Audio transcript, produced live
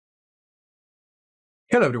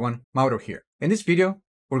Hello everyone, Mauro here. In this video,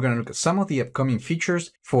 we're going to look at some of the upcoming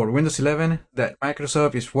features for Windows 11 that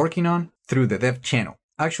Microsoft is working on through the dev channel.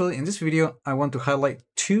 Actually, in this video, I want to highlight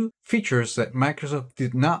two features that Microsoft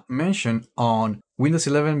did not mention on Windows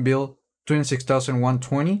 11 build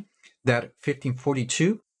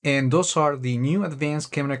 26120.1542. And those are the new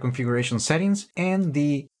advanced camera configuration settings and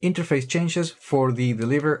the interface changes for the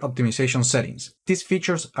delivery optimization settings. These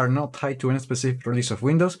features are not tied to any specific release of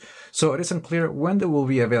Windows, so it isn't clear when they will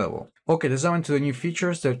be available. Okay, let's dive into the new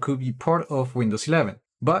features that could be part of Windows 11.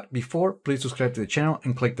 But before, please subscribe to the channel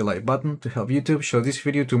and click the like button to help YouTube show this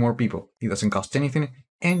video to more people. It doesn't cost anything,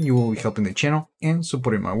 and you will be helping the channel and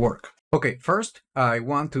supporting my work. Okay, first, I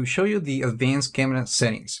want to show you the advanced camera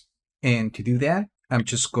settings. And to do that, I'm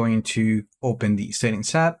just going to open the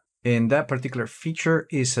settings app, and that particular feature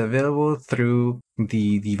is available through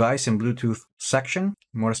the device and Bluetooth section,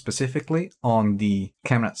 more specifically on the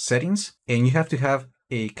camera settings. And you have to have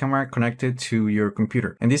a camera connected to your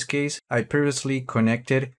computer. In this case, I previously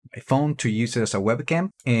connected my phone to use it as a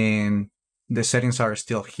webcam, and the settings are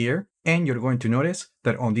still here. And you're going to notice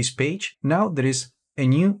that on this page, now there is a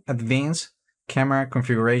new advanced camera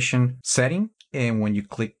configuration setting. And when you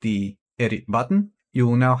click the edit button, you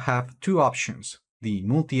will now have two options, the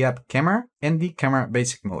multi-app camera and the camera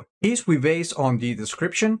basic mode. If we base on the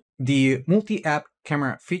description, the multi-app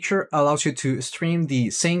camera feature allows you to stream the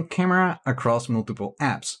same camera across multiple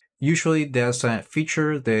apps. Usually that's a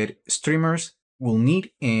feature that streamers will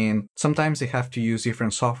need, and sometimes they have to use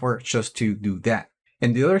different software just to do that.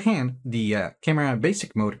 On the other hand, the camera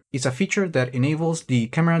basic mode is a feature that enables the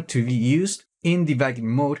camera to be used in debugging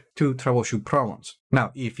mode to troubleshoot problems.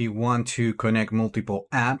 Now, if you want to connect multiple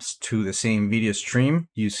apps to the same video stream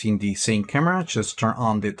using the same camera, just turn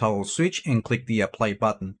on the toggle switch and click the apply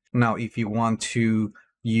button. Now, if you want to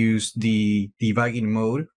use the debugging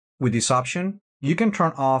mode with this option, you can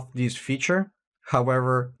turn off this feature.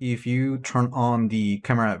 However, if you turn on the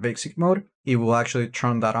camera basic mode, it will actually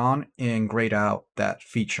turn that on and grayed out that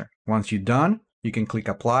feature. Once you're done, you can click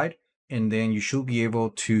apply, and then you should be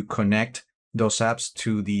able to connect those apps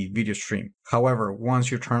to the video stream. However,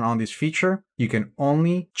 once you turn on this feature, you can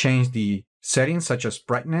only change the settings such as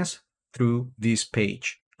brightness through this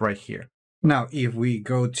page right here. Now, if we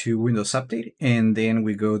go to Windows Update and then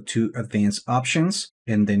we go to Advanced Options,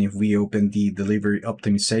 and then if we open the Delivery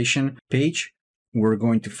Optimization page, we're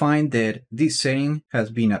going to find that this setting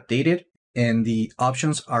has been updated and the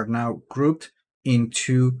options are now grouped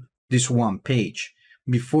into this one page.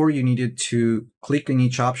 Before, you needed to click on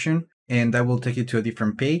each option and that will take you to a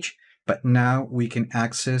different page. But now we can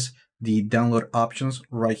access the download options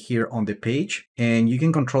right here on the page, and you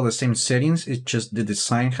can control the same settings. It's just the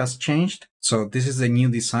design has changed. So this is the new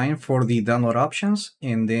design for the download options.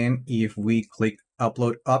 And then if we click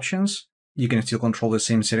upload options, you can still control the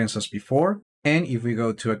same settings as before. And if we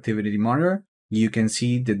go to activity monitor, you can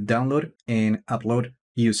see the download and upload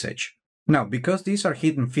usage. Now, because these are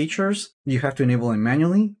hidden features, you have to enable them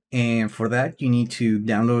manually. And for that, you need to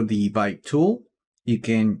download the ViveTool. You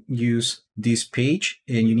can use this page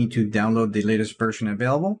and you need to download the latest version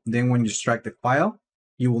available. Then when you extract the file,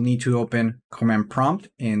 you will need to open command prompt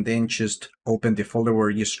and then just open the folder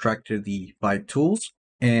where you extracted the ViveTools.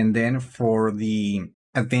 And then for the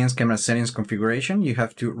advanced camera settings configuration, you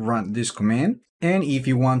have to run this command. And if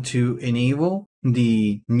you want to enable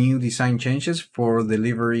the new design changes for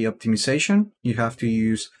delivery optimization, you have to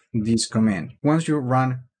use this command. Once you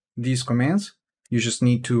run these commands, you just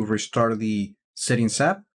need to restart the settings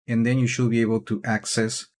app, and then you should be able to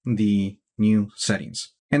access the new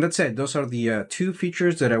settings. And that's it. Those are the two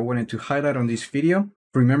features that I wanted to highlight on this video.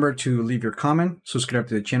 Remember to leave your comment, subscribe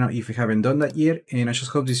to the channel if you haven't done that yet, and I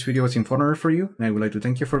just hope this video was informative for you, and I would like to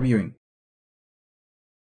thank you for viewing.